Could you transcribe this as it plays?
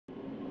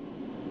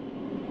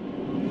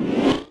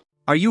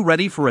Are you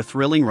ready for a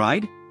thrilling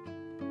ride?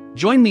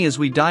 Join me as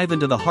we dive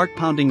into the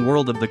heart-pounding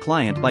world of The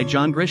Client by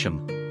John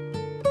Grisham.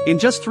 In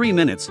just 3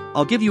 minutes,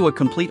 I'll give you a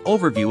complete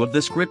overview of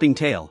this gripping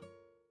tale.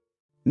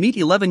 Meet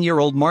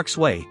 11-year-old Mark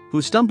Sway,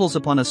 who stumbles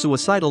upon a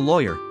suicidal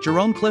lawyer,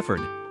 Jerome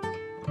Clifford.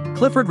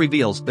 Clifford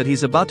reveals that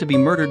he's about to be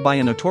murdered by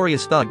a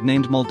notorious thug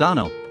named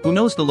Muldanno, who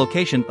knows the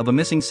location of a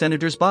missing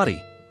senator's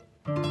body.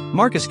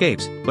 Mark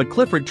escapes, but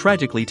Clifford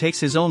tragically takes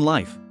his own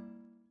life.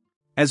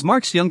 As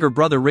Mark's younger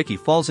brother Ricky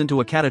falls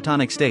into a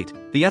catatonic state,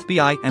 the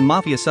FBI and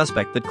Mafia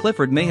suspect that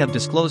Clifford may have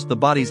disclosed the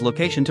body's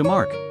location to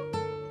Mark.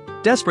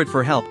 Desperate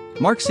for help,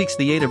 Mark seeks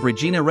the aid of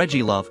Regina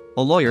Love,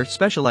 a lawyer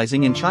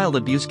specializing in child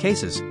abuse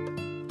cases.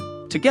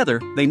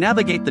 Together, they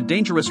navigate the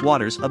dangerous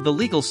waters of the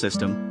legal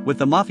system, with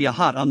the Mafia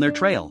hot on their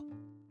trail.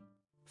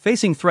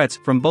 Facing threats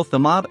from both the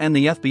mob and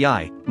the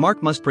FBI,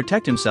 Mark must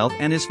protect himself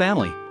and his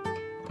family.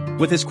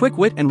 With his quick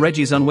wit and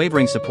Reggie's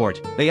unwavering support,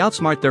 they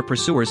outsmart their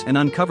pursuers and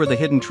uncover the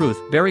hidden truth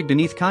buried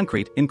beneath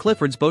concrete in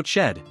Clifford's boat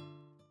shed.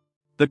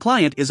 The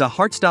Client is a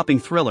heart-stopping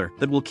thriller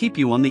that will keep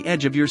you on the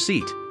edge of your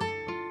seat.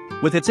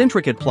 With its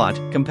intricate plot,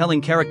 compelling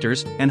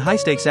characters, and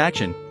high-stakes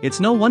action, it's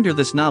no wonder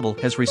this novel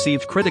has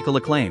received critical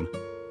acclaim.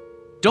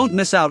 Don't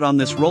miss out on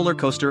this roller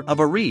coaster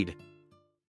of a read.